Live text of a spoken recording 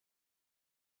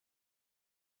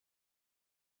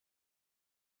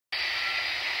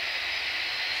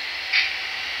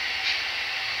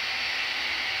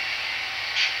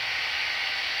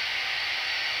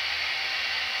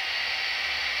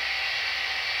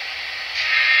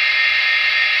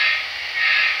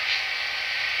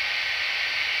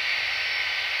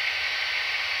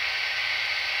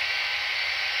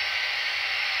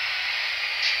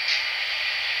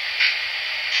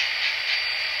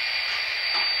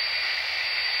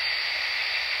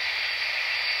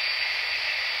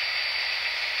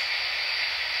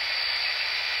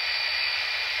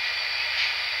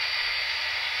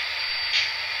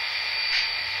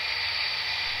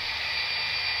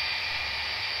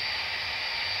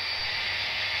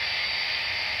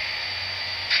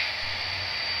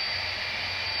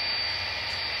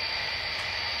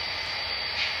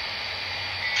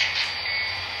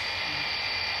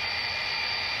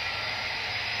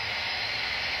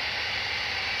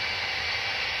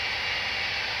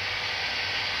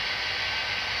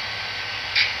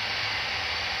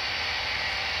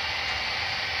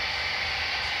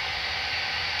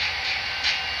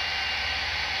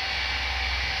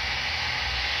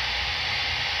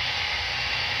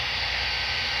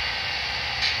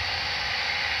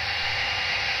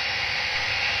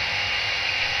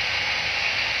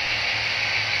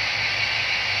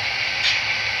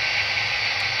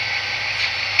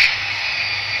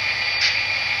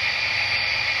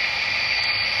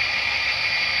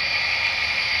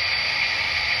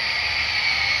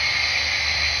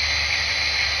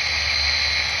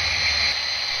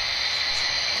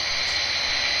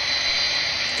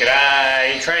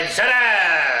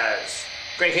Trendsetters!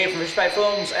 Greg here from Fish Bay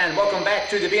Films, and welcome back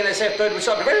to the BNSF Birdwood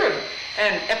Sub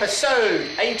and episode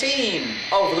 18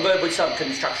 of the Birdwood Sub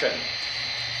construction.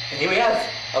 And here we have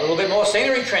a little bit more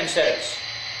scenery, Trendsetters.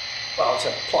 Well, it's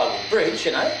a plywood bridge,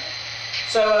 you know.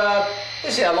 So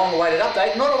this is our long-awaited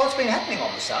update. Not a lot's been happening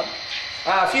on the sub.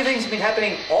 A few things have been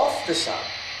happening off the sub,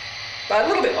 but a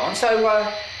little bit on. So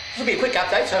this will be a quick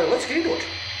update. So let's get into it.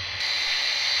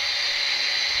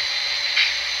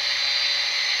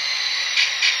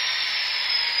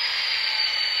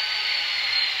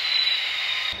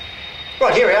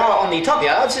 Right, here we are on the top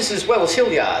yards. This is Wells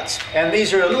Hill yards, and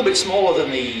these are a little bit smaller than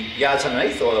the yards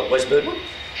underneath, or West Birdwood.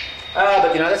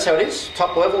 But you know, that's how it is.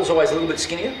 Top level is always a little bit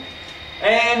skinnier.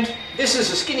 And this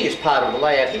is the skinniest part of the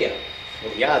layout here,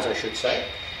 or the yards I should say.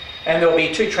 And there'll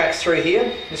be two tracks through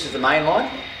here. This is the main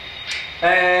line.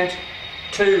 And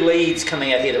two leads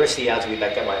coming out here. The rest of the yards will be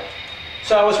back that way.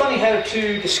 So I was wondering how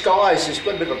to disguise. There's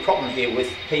got a bit of a problem here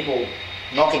with people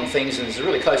knocking things, and it's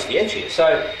really close to the edge here.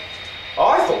 So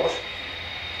I thought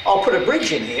I'll put a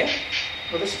bridge in here.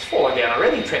 Well, this is falling down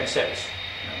already, Trendsetters.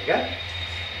 There we go.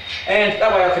 And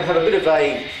that way I can have a bit of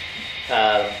a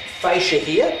fascia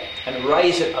here and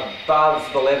raise it above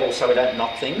the level so we don't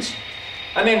knock things.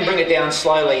 And then bring it down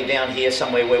slowly down here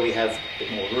somewhere where we have a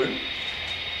bit more room.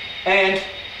 And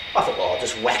I thought, well, I'll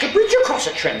just whack a bridge across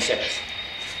it, Trendsetters.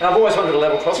 And I've always wanted a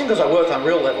level crossing because I work on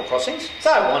real level crossings. So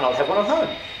why not have one at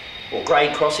home? Or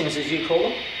grade crossings as you call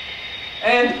them.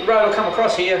 And the road will come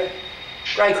across here.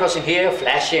 Grade crossing here,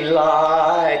 flashing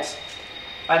lights,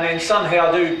 and then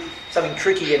somehow do something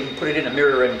tricky and put it in a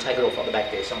mirror and take it off on the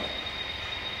back there somewhere.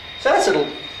 So that's a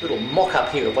little mock-up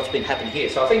here of what's been happening here.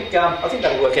 So I think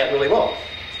that'll work out really well.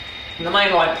 And the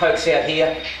main line pokes out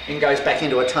here and goes back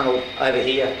into a tunnel over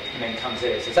here and then comes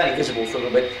there. So it's only visible for a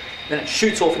little bit, then it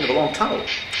shoots off into the long tunnel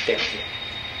down here.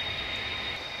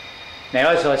 Now,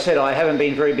 as I said, I haven't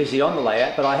been very busy on the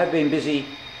layout, but I have been busy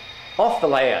off the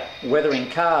layout, weathering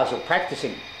cars or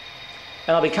practicing.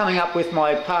 And I'll be coming up with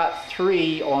my part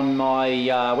 3 on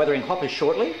my weathering hoppers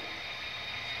shortly.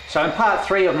 So in part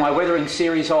 3 of my weathering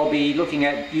series, I'll be looking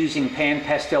at using pan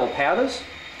pastel powders,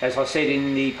 as I said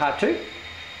in the part 2.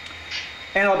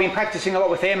 And I've been practicing a lot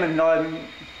with them, and I'm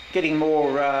getting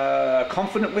more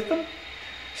confident with them.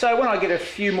 So when I get a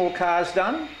few more cars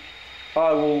done,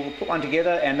 I will put one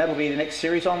together, and that'll be the next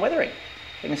series on weathering.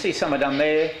 You can see some are done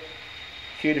there.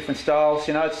 Few different styles,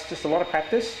 you know, it's just a lot of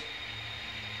practice.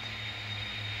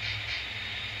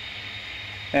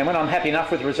 And when I'm happy enough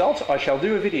with the results, I shall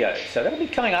do a video. So that'll be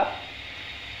coming up,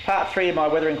 part 3 of my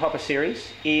weathering hopper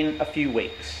series, in a few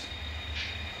weeks.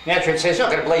 Now Trent says, you're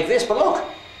not going to believe this, but look,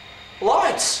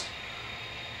 lights.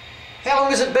 How long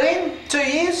has it been? 2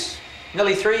 years?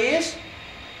 Nearly 3 years?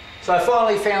 So I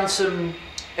finally found some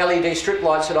LED strip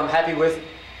lights that I'm happy with.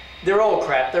 They're all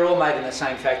crap, they're all made in the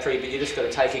same factory, but you just got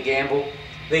to take a gamble.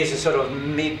 These are sort of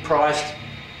mid-priced.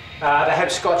 They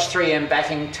have Scotch 3M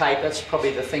backing tape, that's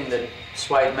probably the thing that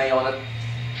swayed me on it.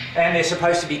 And they're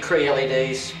supposed to be Cree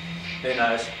LEDs, who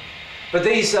knows. But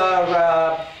these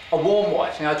are a warm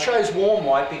white. Now I chose warm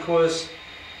white because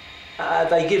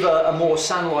they give a more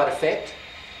sunlight effect,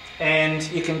 and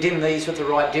you can dim these with the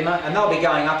right dimmer, and they'll be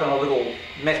going up on a little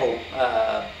metal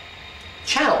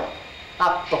channel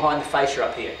up behind the fascia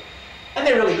up here. And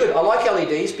they're really good. I like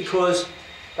LEDs because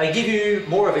they give you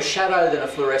more of a shadow than a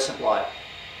fluorescent light.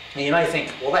 And you may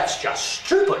think, well, that's just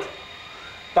stupid.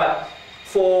 But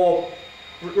for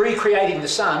recreating the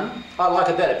sun, I like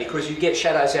it better because you get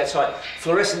shadows outside.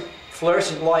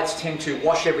 Fluorescent lights tend to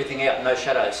wash everything out, no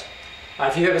shadows.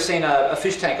 If you've ever seen a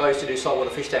fish tank, I used to do saltwater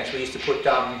fish tanks. We used to put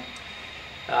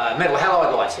metal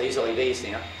halide lights, these LEDs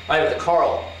now, over the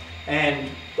coral. And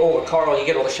all the coral, you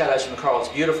get all the shadows from the coral, it's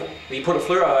beautiful. When you put a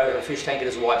fluoro over a fish tank, it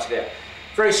just wipes it out.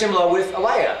 Very similar with a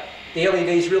layout. The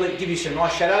LEDs really give you some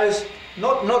nice shadows,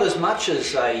 not as much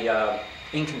as a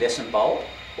incandescent bulb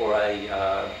or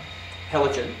a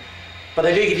halogen, but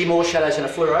they do give you more shadows than a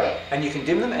fluoro, and you can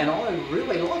dim them, and I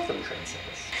really like them,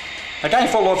 Trendsetters. Now don't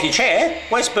fall off your chair,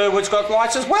 West Birdwood's got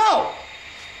lights as well.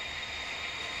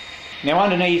 Now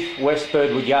underneath West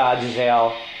Birdwood Yards is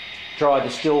our dry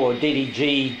distill or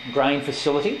DDG grain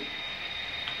facility,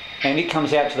 and it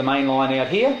comes out to the main line out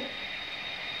here.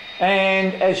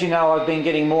 And as you know, I've been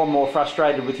getting more and more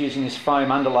frustrated with using this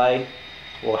foam underlay,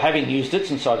 or having used it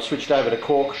since I've switched over to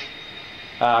cork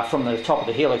from the top of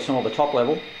the helix and all the top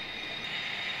level.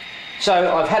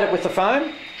 So I've had it with the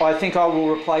foam. I think I will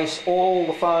replace all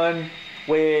the foam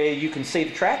where you can see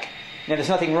the track. Now there's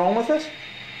nothing wrong with it.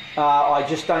 I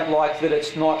just don't like that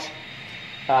it's not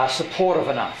supportive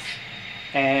enough.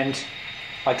 And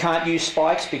I can't use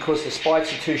spikes because the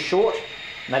spikes are too short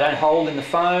and they don't hold in the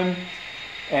foam.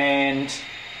 and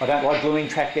I don't like gluing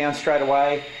track down straight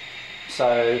away.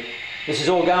 So this is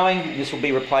all going. This will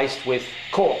be replaced with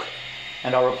cork,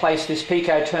 and I'll replace this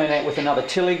Pico turnout with another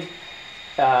Tillig,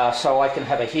 so I can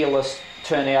have a heelless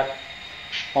turnout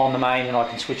on the main, and I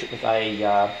can switch it with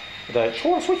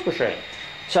a switch machine.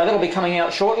 So that'll be coming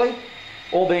out shortly,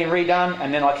 all being redone,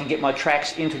 and then I can get my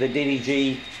tracks into the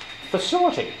DDG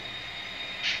facility.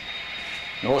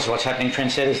 And also what's happening,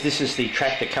 trendsetters, this is the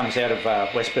track that comes out of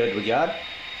West Birdwood Yard,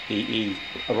 the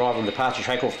arrival and departure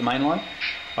track off the main line.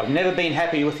 I've never been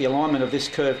happy with the alignment of this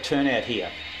curved turnout here.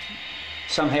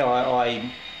 Somehow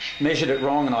I measured it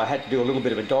wrong, and I had to do a little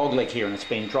bit of a dog leg here, and it's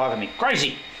been driving me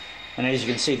crazy. And as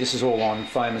you can see, this is all on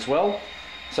foam as well.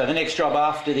 So the next job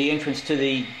after the entrance to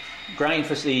the grain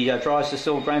for the dry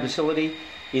distilled grain facility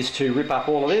is to rip up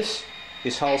all of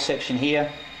this whole section here,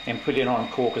 and put it on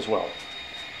cork as well.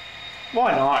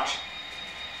 Why not?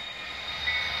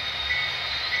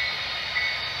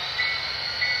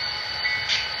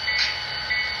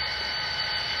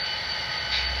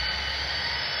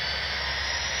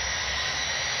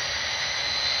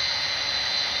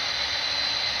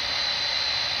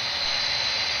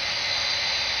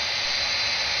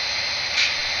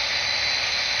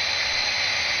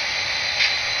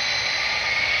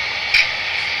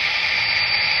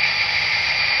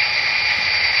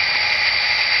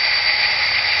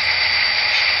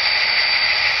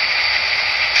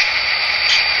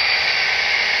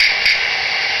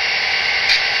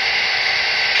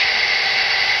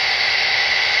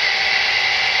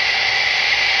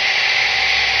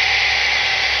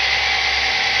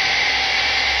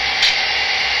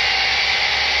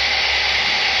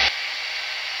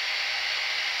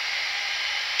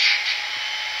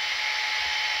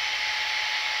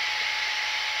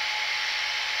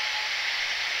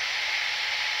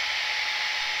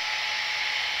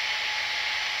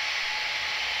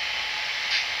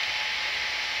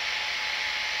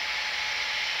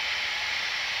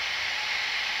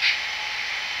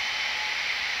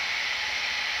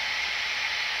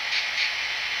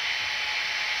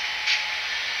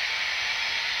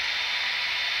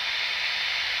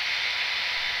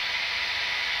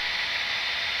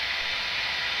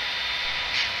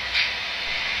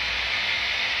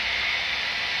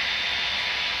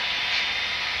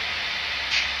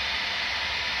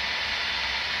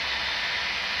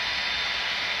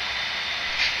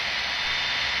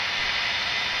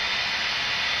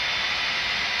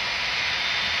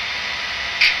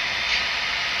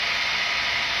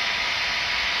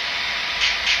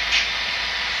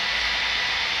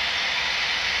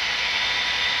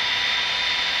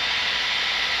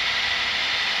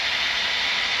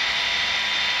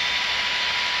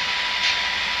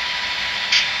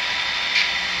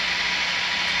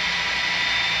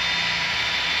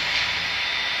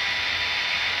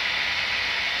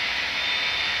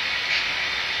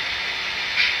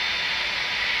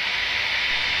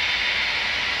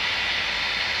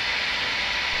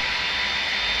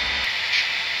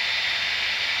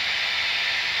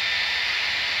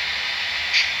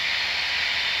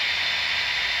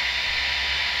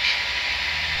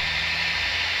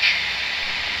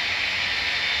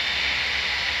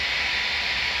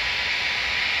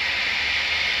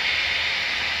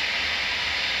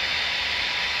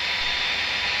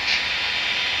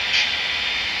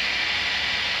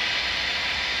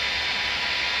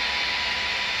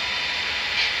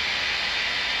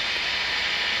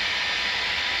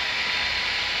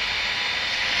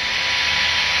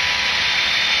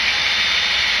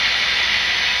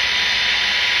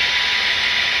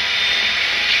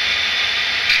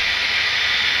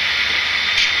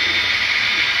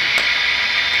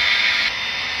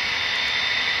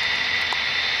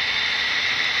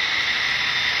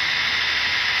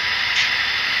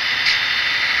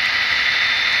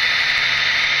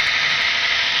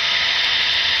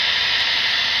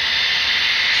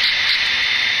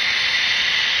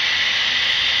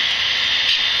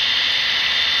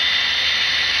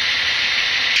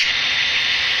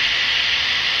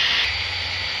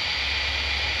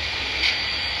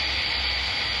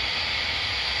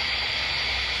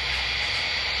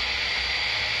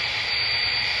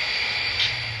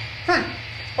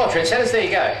 Well, trendsetters, there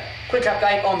you go. Quick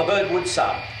update on the Birdwood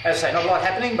Sub. As I say, not a lot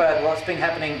happening, but what's been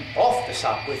happening off the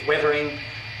sub with weathering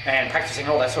and practicing,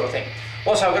 all that sort of thing.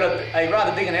 Also, I've got a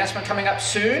rather big announcement coming up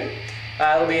soon.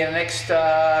 It'll be in the next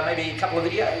maybe couple of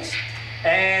videos.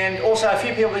 And also, a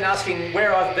few people have been asking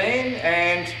where I've been,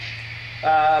 and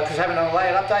because I haven't done a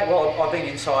layout update, well, I've been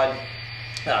inside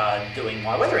doing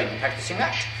my weathering and practicing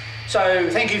that. So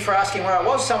thank you for asking where I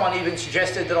was. Someone even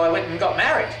suggested that I went and got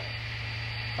married.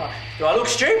 Oh, do I look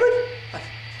stupid?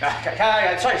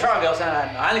 Okay, sorry girls,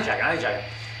 no, only joking.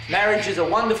 Marriage is a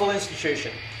wonderful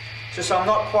institution. Just I'm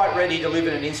not quite ready to live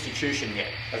in an institution yet,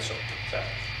 that's all. So.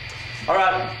 All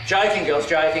right, joking girls,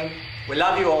 joking. We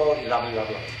love you all, love you.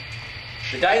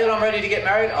 The day that I'm ready to get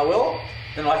married, I will.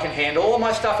 Then I can hand all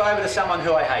my stuff over to someone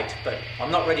who I hate, but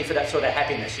I'm not ready for that sort of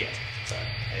happiness yet. So,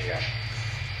 there you go.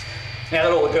 Now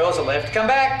that all the girls are left, come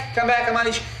back, I'm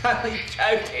only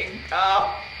joking.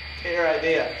 Oh,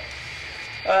 dear.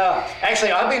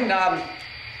 Actually, I've been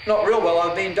not real well.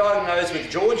 I've been diagnosed with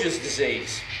George's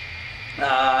disease.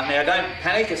 Now, don't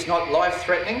panic, it's not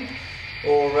life-threatening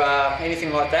or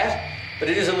anything like that, but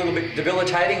it is a little bit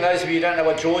debilitating. Those of you who don't know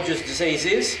what George's disease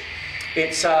is,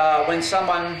 it's when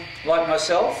someone like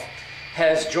myself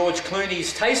has George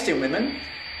Clooney's taste in women,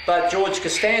 but George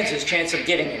Costanza's chance of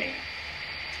getting any.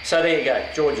 So there you go,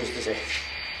 George's disease.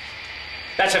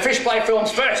 That's a Fish Play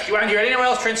Films first. You won't hear it anywhere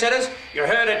else, trendsetters. You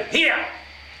heard it here.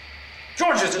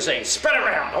 George's disease. Spread it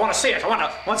around. I want to see it. I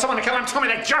want someone to come and tell me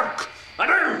the joke. I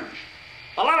do.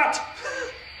 I love it.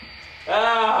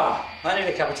 I need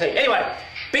a cup of tea. Anyway,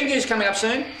 big news coming up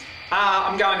soon.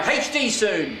 I'm going HD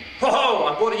soon. Whoa,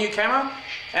 I bought a new camera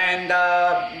and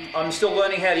I'm still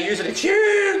learning how to use it. It's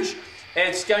huge.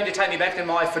 It's going to take me back to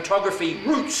my photography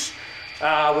roots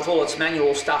with all its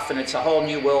manual stuff, and it's a whole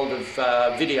new world of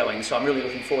videoing, so I'm really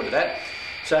looking forward to that.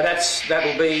 So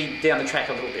that'll be down the track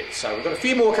a little bit. So we've got a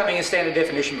few more coming in standard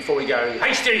definition before we go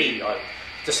HD. I've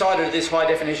decided this high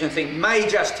definition thing may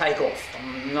just take off.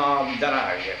 No, don't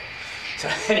know yet. So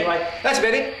anyway, that's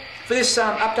about it for this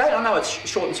update. I know it's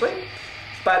short and sweet,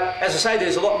 but as I say,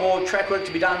 there's a lot more track work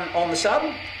to be done on the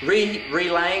sub,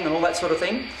 relaying and all that sort of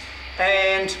thing.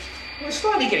 And we're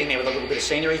slowly getting there with a little bit of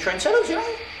scenery, trendsetters, you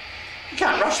know. You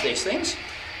can't rush these things.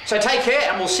 So take care,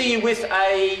 and we'll see you with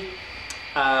a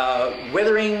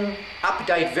weathering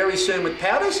update very soon with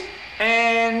powders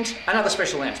and another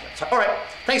special announcement. So, all right,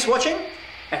 thanks for watching,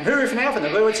 and hooroo for now from the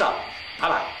Birdwood Sub.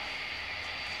 Bye-bye.